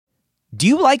Do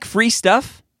you like free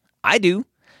stuff? I do.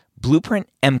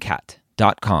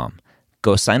 BlueprintMCAT.com.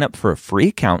 Go sign up for a free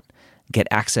account. Get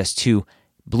access to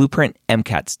Blueprint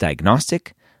MCAT's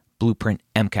diagnostic, Blueprint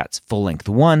MCAT's full-length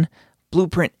 1,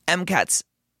 Blueprint MCAT's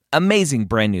amazing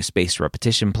brand new spaced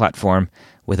repetition platform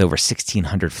with over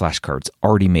 1,600 flashcards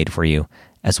already made for you,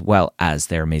 as well as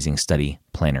their amazing study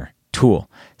planner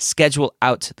tool. Schedule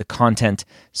out the content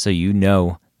so you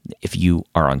know if you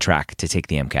are on track to take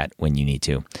the MCAT when you need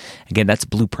to. Again, that's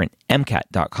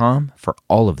BlueprintMCAT.com for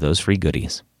all of those free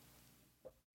goodies.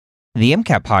 The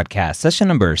MCAT Podcast, session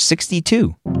number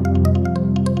 62.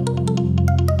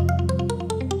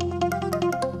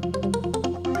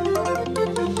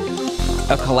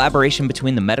 A collaboration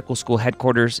between the medical school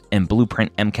headquarters and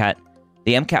Blueprint MCAT.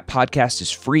 The MCAT Podcast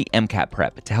is free MCAT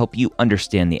prep to help you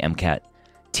understand the MCAT,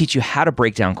 teach you how to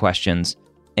break down questions,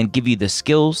 and give you the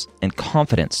skills and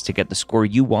confidence to get the score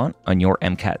you want on your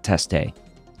MCAT test day.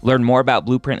 Learn more about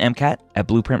Blueprint MCAT at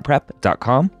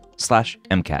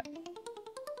blueprintprep.com/MCAT.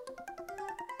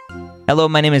 Hello,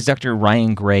 my name is Dr.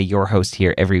 Ryan Gray, your host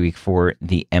here every week for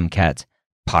the MCAT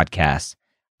Podcast.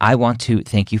 I want to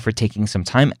thank you for taking some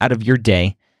time out of your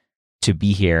day to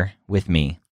be here with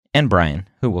me and Brian,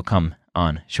 who will come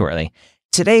on shortly.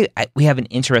 Today, we have an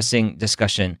interesting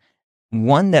discussion,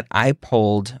 one that I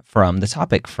pulled from the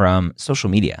topic from social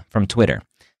media, from Twitter.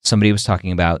 Somebody was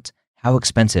talking about how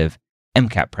expensive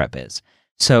MCAT prep is.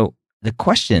 So the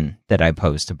question that I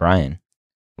posed to Brian,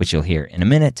 which you'll hear in a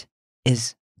minute,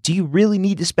 is, do you really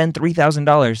need to spend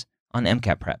 $3,000 on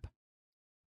MCAT prep?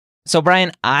 So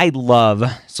Brian, I love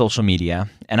social media,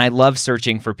 and I love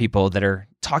searching for people that are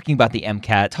talking about the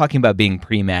MCAT, talking about being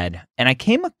pre-med, and I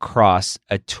came across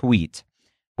a tweet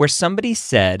where somebody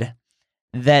said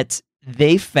that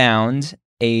they found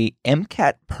a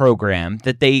MCAT program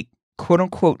that they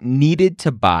quote-unquote needed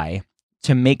to buy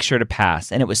to make sure to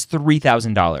pass, and it was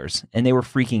 $3,000, and they were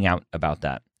freaking out about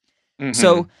that. Mm-hmm.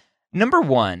 So, number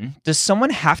one, does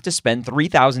someone have to spend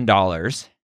 $3,000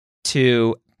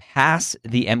 to pass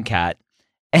the MCAT?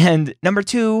 And number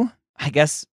two, I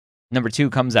guess number two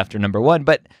comes after number one,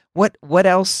 but what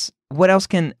else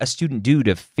can a student do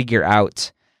to figure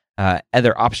out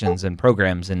other options and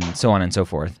programs and so on and so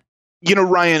forth? You know,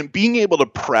 Ryan, being able to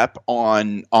prep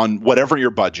on whatever your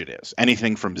budget is,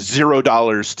 anything from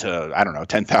 $0 to, I don't know,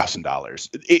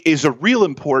 $10,000, is a real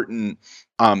important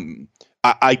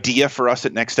idea for us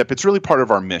at Next Step. It's really part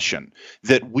of our mission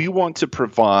that we want to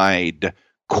provide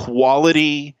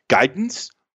quality guidance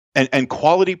and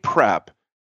quality prep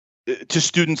to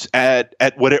students at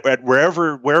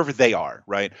wherever they are,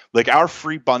 right? Like our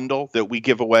free bundle that we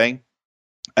give away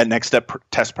at Next Step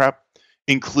Test Prep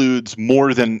includes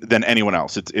more than anyone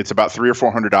else. It's about $300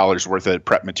 or $400 worth of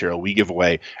prep material we give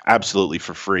away absolutely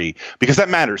for free, because that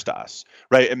matters to us,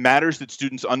 right? It matters that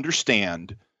students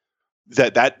understand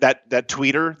that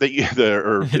tweeter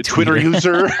the Twitter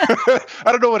user.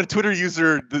 I don't know what a Twitter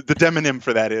user, the demonym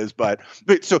for that is, but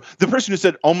so the person who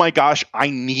said, "Oh my gosh, I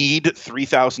need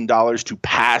 $3,000 to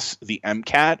pass the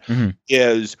MCAT,"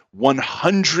 is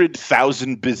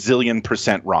 100,000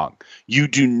 bazillion % wrong. You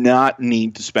do not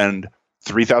need to spend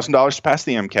 $3,000 to pass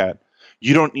the MCAT.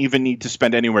 You don't even need to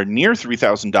spend anywhere near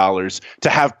 $3,000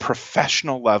 to have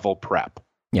professional level prep.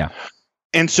 Yeah.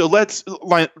 And so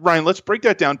Ryan, let's break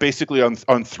that down basically on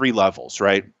three levels,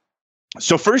 right?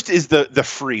 So first is the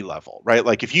free level, right?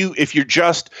 Like if you're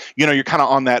just, you're kind of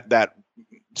on that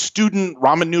student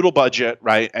ramen noodle budget,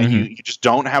 right? And you just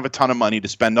don't have a ton of money to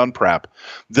spend on prep.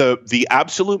 The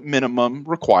absolute minimum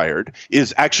required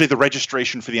is actually the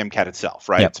registration for the MCAT itself,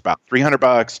 right? Yep. It's about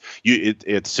 $300.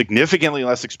 It's significantly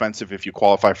less expensive if you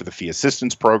qualify for the fee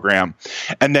assistance program.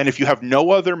 And then if you have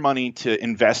no other money to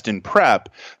invest in prep,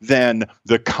 then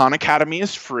the Khan Academy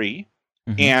is free.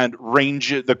 And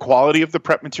the quality of the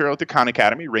prep material at the Khan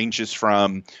Academy ranges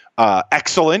from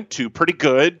excellent to pretty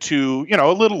good to,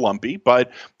 a little lumpy,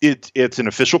 but it's an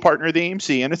official partner of the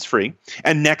AMC and it's free.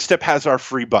 And Next Step has our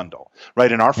free bundle, right?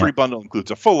 And our free bundle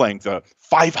includes a full length,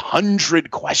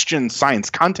 500 question science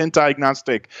content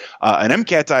diagnostic, an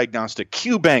MCAT diagnostic,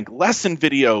 QBank, lesson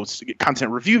videos,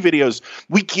 content review videos.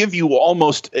 We give you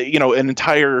almost, an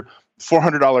entire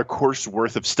 $400 course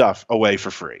worth of stuff away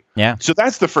for free. Yeah. So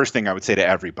that's the first thing I would say to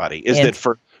everybody is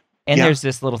there's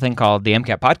this little thing called the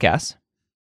MCAT Podcast.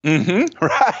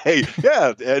 Right.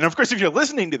 Yeah. And of course, if you're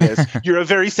listening to this, you're a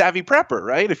very savvy prepper,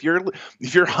 right? If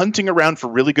you're hunting around for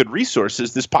really good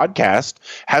resources, this podcast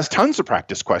has tons of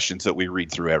practice questions that we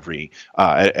read through every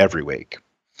week.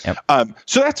 Yep.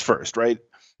 So that's first, right?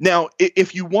 Now,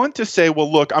 if you want to say,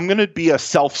 well, look, I'm going to be a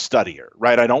self-studier,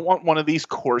 right? I don't want one of these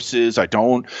courses. I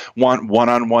don't want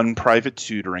one-on-one private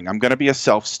tutoring. I'm going to be a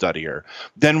self-studier.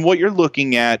 Then what you're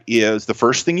looking at is the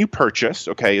first thing you purchase,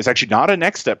 okay, is actually not a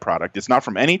Next Step product. It's not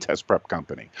from any test prep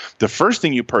company. The first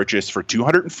thing you purchase for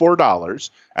 $204,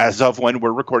 as of when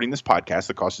we're recording this podcast,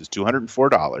 the cost is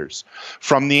 $204.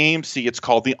 From the AMC, it's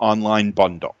called the Online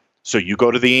Bundle. So you go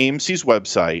to the AMC's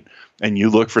website and you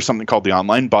look for something called the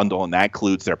Online Bundle, and that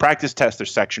includes their practice test, their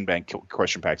section bank,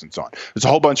 question packs, and so on. There's a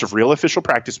whole bunch of real official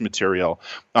practice material.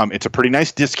 It's a pretty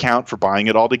nice discount for buying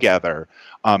it all together,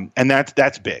 and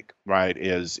that's big, right?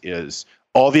 Is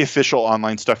all the official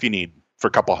online stuff you need for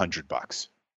a couple $100.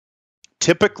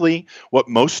 Typically, what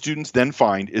most students then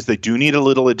find is they do need a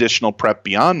little additional prep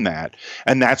beyond that,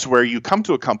 and that's where you come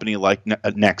to a company like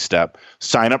Next Step,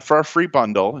 sign up for our free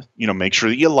bundle, make sure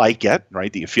that you like it,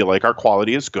 right, that you feel like our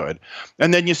quality is good,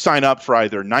 and then you sign up for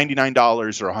either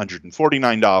 $99 or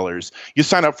 $149. You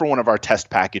sign up for one of our test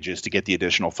packages to get the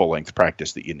additional full-length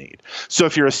practice that you need. So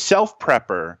if you're a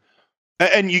self-prepper,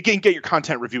 and you can get your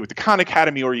content review with the Khan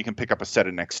Academy, or you can pick up a set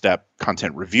of Next Step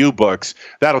content review books.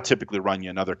 That'll typically run you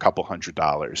another couple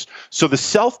 $100. So the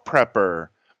self-prepper,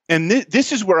 and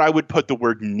this is where I would put the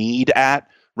word need at,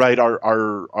 right?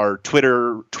 Our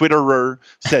Twitterer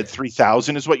said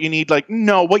 3,000 is what you need. Like,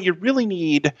 no, what you really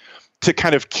need to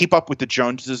kind of keep up with the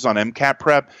Joneses on MCAT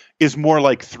prep is more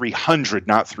like 300,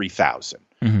 not 3,000,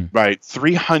 right?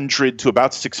 300 to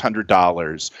about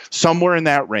 $600, somewhere in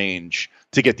that range,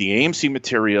 to get the AMC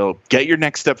material, get your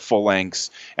Next Step full lengths,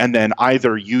 and then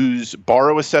either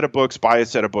borrow a set of books, buy a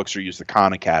set of books, or use the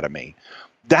Khan Academy.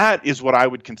 That is what I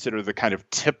would consider the kind of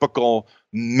typical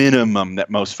minimum that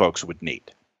most folks would need.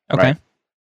 Okay. Right?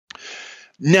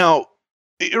 Now,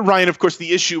 Ryan, of course,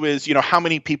 the issue is, how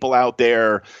many people out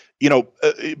there,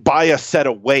 buy a set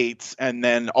of weights and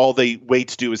then all the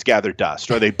weights do is gather dust,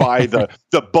 or they buy the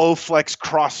Bowflex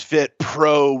CrossFit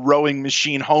Pro rowing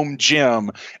machine home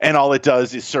gym, and all it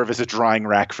does is serve as a drying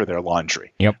rack for their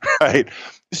laundry. Yep. Right.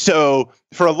 So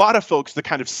for a lot of folks, the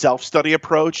kind of self-study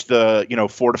approach, the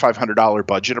 $400 to $500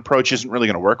 budget approach, isn't really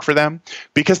going to work for them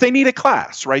because they need a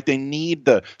class, right? They need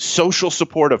the social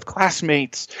support of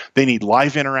classmates. They need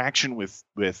live interaction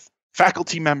with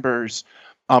faculty members.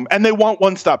 And they want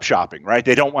one-stop shopping, right?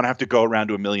 They don't want to have to go around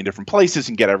to a million different places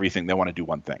and get everything. They want to do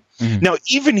one thing. Now,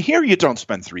 even here, you don't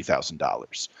spend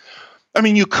 $3,000. I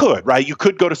mean, you could, right? You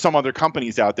could go to some other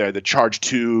companies out there that charge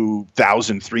 $2,000,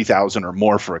 $3,000 or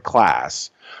more for a class.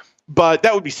 But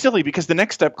that would be silly because the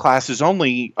Next Step class is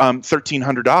only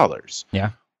 $1,300.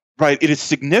 Yeah. Right. It is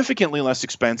significantly less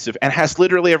expensive and has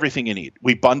literally everything you need.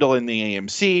 We bundle in the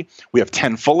AMC. We have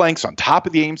 10 full lengths on top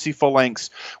of the AMC full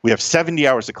lengths. We have 70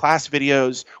 hours of class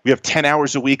videos. We have 10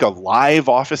 hours a week of live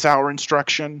office hour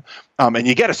instruction. And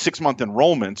you get a 6-month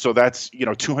enrollment. So that's,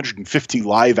 250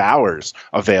 live hours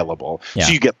available. Yeah.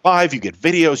 So you get live, you get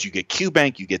videos, you get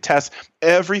QBank, you get tests,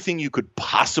 everything you could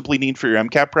possibly need for your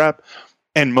MCAT prep.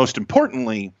 And most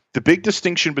importantly, the big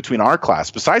distinction between our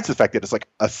class, besides the fact that it's like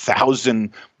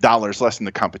 $1,000 less than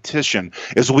the competition,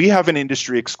 is we have an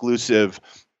industry exclusive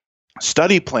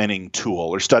study planning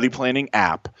tool or study planning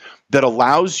app that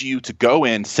allows you to go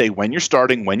in, say when you're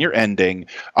starting, when you're ending,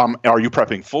 are you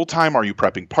prepping full-time, are you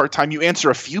prepping part-time? You answer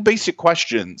a few basic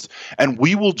questions and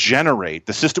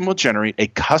the system will generate a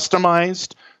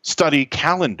customized study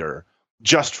calendar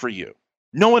just for you.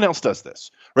 No one else does this,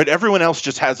 right? Everyone else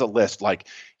just has a list like,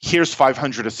 here's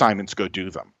 500 assignments, go do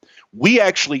them. We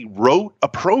actually wrote a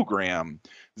program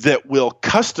that will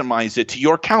customize it to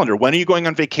your calendar. When are you going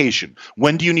on vacation?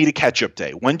 When do you need a catch-up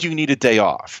day? When do you need a day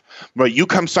off? Right? You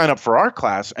come sign up for our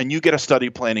class and you get a study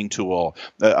planning tool,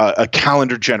 a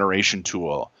calendar generation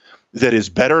tool that is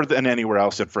better than anywhere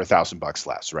else and for $1,000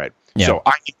 less, right? Yeah. So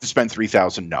I need to spend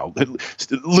 $3,000. No,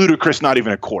 ludicrous. Not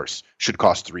even a course should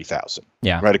cost $3,000.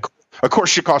 Yeah. Right. A course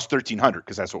should cost $1,300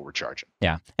 because that's what we're charging.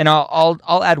 Yeah. And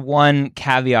I'll add one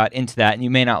caveat into that, and you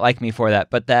may not like me for that,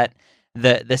 but that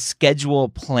the schedule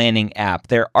planning app,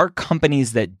 there are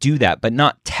companies that do that, but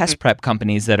not test prep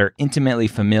companies that are intimately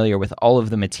familiar with all of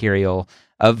the material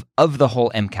of the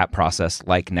whole MCAT process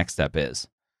like Next Step is.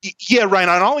 Yeah, Ryan,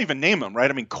 and I'll even name them, right?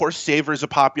 I mean, Course Saver is a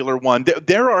popular one.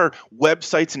 There are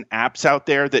websites and apps out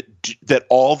there that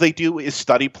all they do is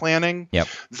study planning. Yep.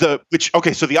 So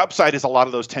the upside is a lot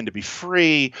of those tend to be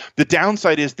free. The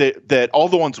downside is that all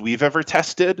the ones we've ever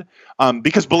tested,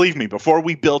 because believe me, before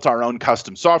we built our own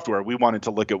custom software, we wanted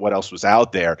to look at what else was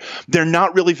out there. They're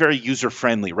not really very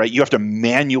user-friendly, right? You have to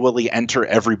manually enter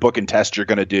every book and test you're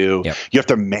going to do. Yep. You have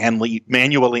to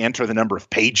manually enter the number of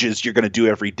pages you're going to do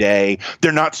every day.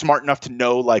 They're not not smart enough to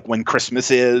know like when Christmas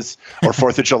is or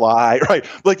 4th of July, right?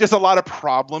 Like there's a lot of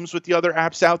problems with the other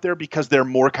apps out there because they're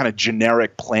more kind of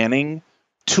generic planning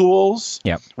tools.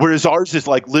 Yep. Whereas ours is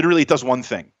like literally it does one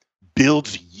thing,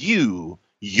 builds you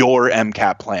your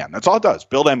MCAT plan. That's all it does,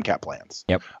 build MCAT plans.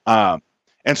 Yep.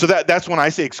 And so that's when I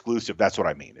say exclusive, that's what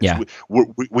I mean.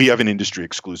 We have an industry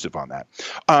exclusive on that.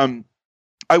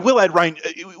 I will add, Ryan,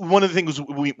 one of the things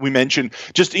we mentioned,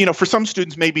 just, for some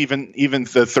students, maybe even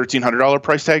the $1,300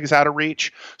 price tag is out of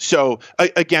reach. So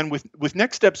again, with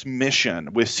Next Step's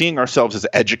mission, with seeing ourselves as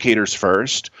educators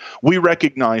first, we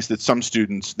recognize that some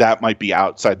students that might be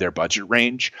outside their budget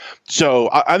range. So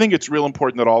I think it's real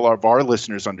important that all of our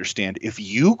listeners understand if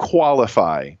you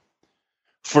qualify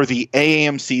for the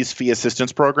AAMC's fee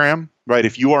assistance program, right?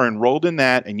 If you are enrolled in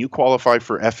that and you qualify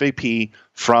for FAP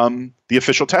from the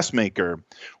official test maker,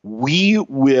 we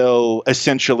will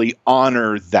essentially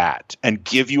honor that and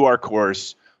give you our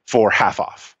course for half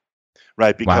off,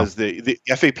 right? Because the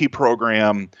FAP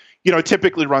program,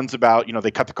 typically runs about, they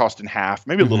cut the cost in half,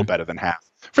 maybe a little better than half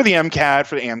for the MCAT,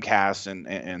 for the AMCAS,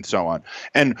 and so on.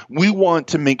 And we want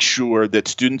to make sure that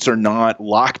students are not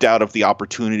locked out of the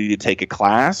opportunity to take a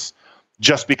class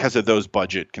just because of those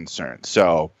budget concerns.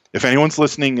 So if anyone's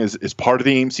listening is part of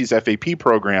the AMC's FAP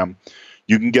program,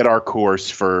 you can get our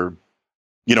course for,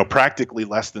 practically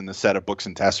less than the set of books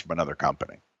and tests from another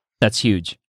company. That's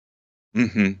huge.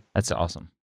 Mm-hmm. That's awesome.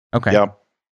 Okay. Yeah.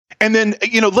 And then,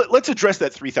 let's address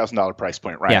that $3,000 price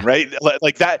point, Ryan, right?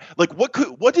 Like that, like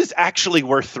what is actually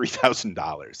worth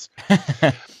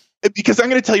 $3,000? Because I'm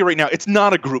going to tell you right now, it's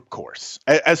not a group course.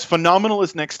 As phenomenal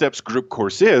as Next Step's group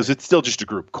course is, it's still just a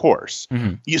group course.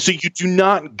 Mm-hmm. So you do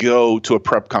not go to a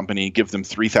prep company and give them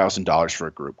 $3,000 for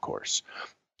a group course.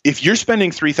 If you're spending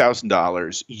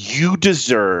 $3,000, you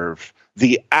deserve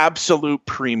the absolute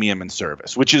premium in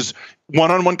service, which is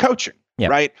one-on-one coaching,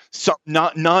 right? So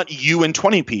not you and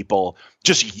 20 people,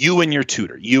 just you and your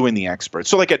tutor, you and the expert.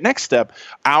 So like at Next Step,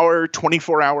 our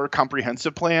 24-hour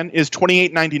comprehensive plan is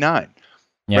 $28.99.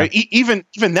 Yeah. Right. Even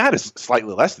that is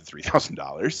slightly less than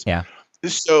 $3,000. Yeah.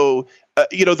 So,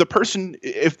 the person,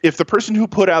 if the person who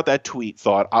put out that tweet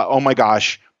thought, oh my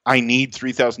gosh, I need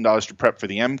 $3,000 to prep for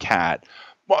the MCAT.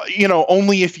 Well,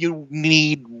 only if you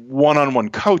need one-on-one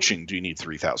coaching do you need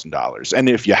 $3,000. And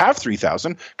if you have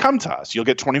 $3,000, come to us. You'll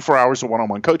get 24 hours of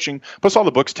one-on-one coaching, plus all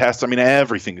the books, tests. I mean,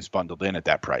 everything is bundled in at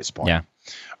that price point.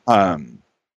 Yeah.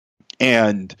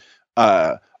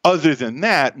 Other than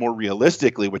that, more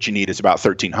realistically, what you need is about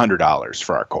 $1,300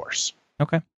 for our course.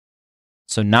 Okay.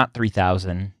 So not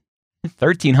 $3,000,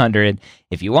 $1,300.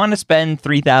 If you want to spend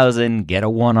 $3,000, get a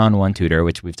one-on-one tutor,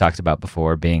 which we've talked about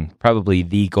before being probably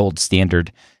the gold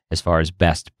standard as far as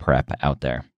best prep out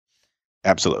there.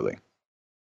 Absolutely.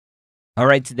 All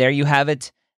right, so there you have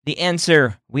it. The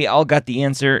answer. We all got the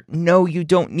answer. No, you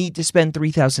don't need to spend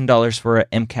 $3,000 for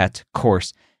an MCAT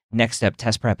course. Next Step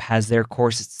Test Prep has their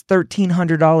course. It's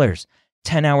 $1,300,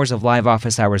 10 hours of live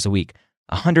office hours a week,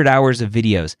 100 hours of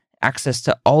videos, access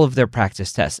to all of their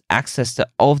practice tests, access to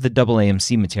all of the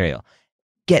AAMC material,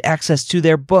 get access to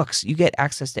their books. You get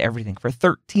access to everything for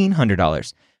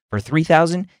 $1,300. For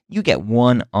 $3,000, you get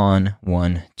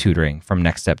one-on-one tutoring from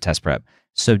Next Step Test Prep.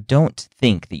 So don't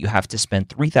think that you have to spend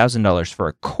 $3,000 for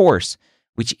a course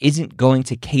which isn't going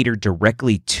to cater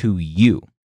directly to you.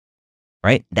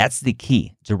 Right? That's the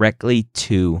key. Directly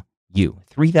to you.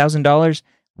 $3,000,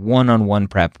 one-on-one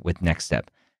prep with Next Step.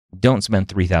 Don't spend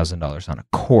 $3,000 on a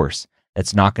course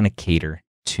that's not going to cater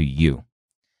to you.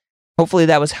 Hopefully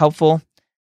that was helpful.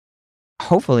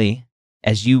 Hopefully,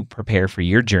 as you prepare for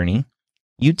your journey,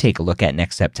 you take a look at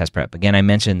Next Step Test Prep. Again, I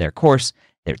mentioned their course,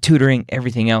 their tutoring,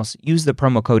 everything else. Use the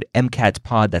promo code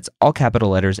MCATPOD. That's all capital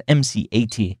letters,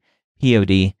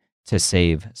 MCATPOD, to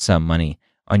save some money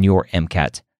on your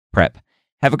MCAT prep.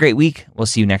 Have a great week. We'll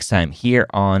see you next time here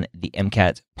on the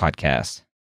MCAT Podcast.